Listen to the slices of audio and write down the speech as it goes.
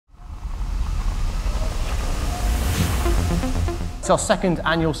It's our second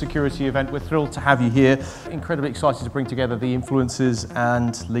annual security event. We're thrilled to have you here. Incredibly excited to bring together the influencers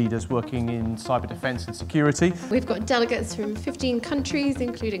and leaders working in cyber defence and security. We've got delegates from 15 countries,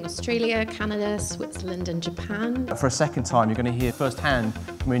 including Australia, Canada, Switzerland and Japan. For a second time, you're going to hear firsthand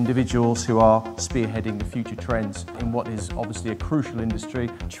from individuals who are spearheading the future trends in what is obviously a crucial industry.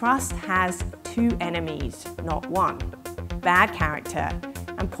 Trust has two enemies, not one: bad character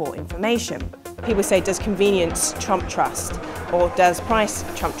and poor information. People say, does convenience trump trust, or does price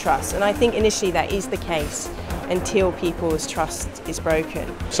trump trust? And I think initially that is the case until people's trust is broken.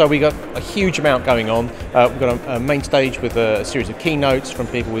 So we got a huge amount going on. We've got a main stage with a series of keynotes from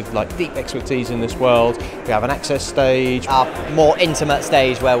people with deep expertise in this world. We have an access stage. Our more intimate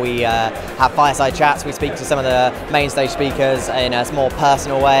stage where we have fireside chats. We speak to some of the main stage speakers in a more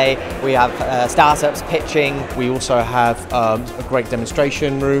personal way. We have startups pitching. We also have a great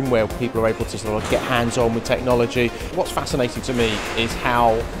demonstration room where people are able to sort of get hands-on with technology. What's fascinating to me is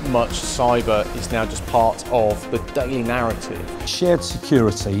how much cyber is now just part of the daily narrative. Shared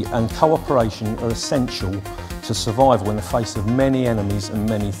security and cooperation are essential to survival in the face of many enemies and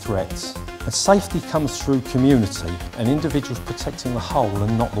many threats. And safety comes through community and individuals protecting the whole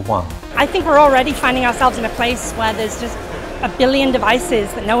and not the one. I think we're already finding ourselves in a place where there's just a billion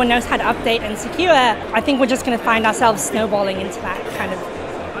devices that no one knows how to update and secure. I think we're just going to find ourselves snowballing into that kind of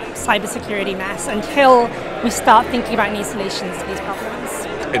cybersecurity mess until we start thinking about new solutions to these problems.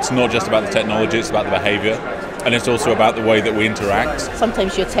 It's not just about the technology, it's about the behaviour, and it's also about the way that we interact.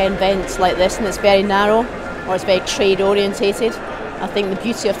 Sometimes you attend events like this and it's very narrow or it's very trade orientated. I think the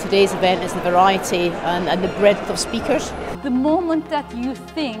beauty of today's event is the variety and the breadth of speakers. The moment that you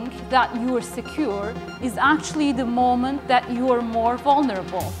think that you are secure is actually the moment that you are more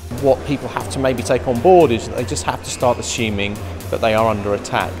vulnerable. What people have to maybe take on board is that they just have to start assuming that they are under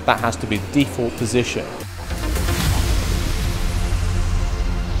attack. That has to be the default position.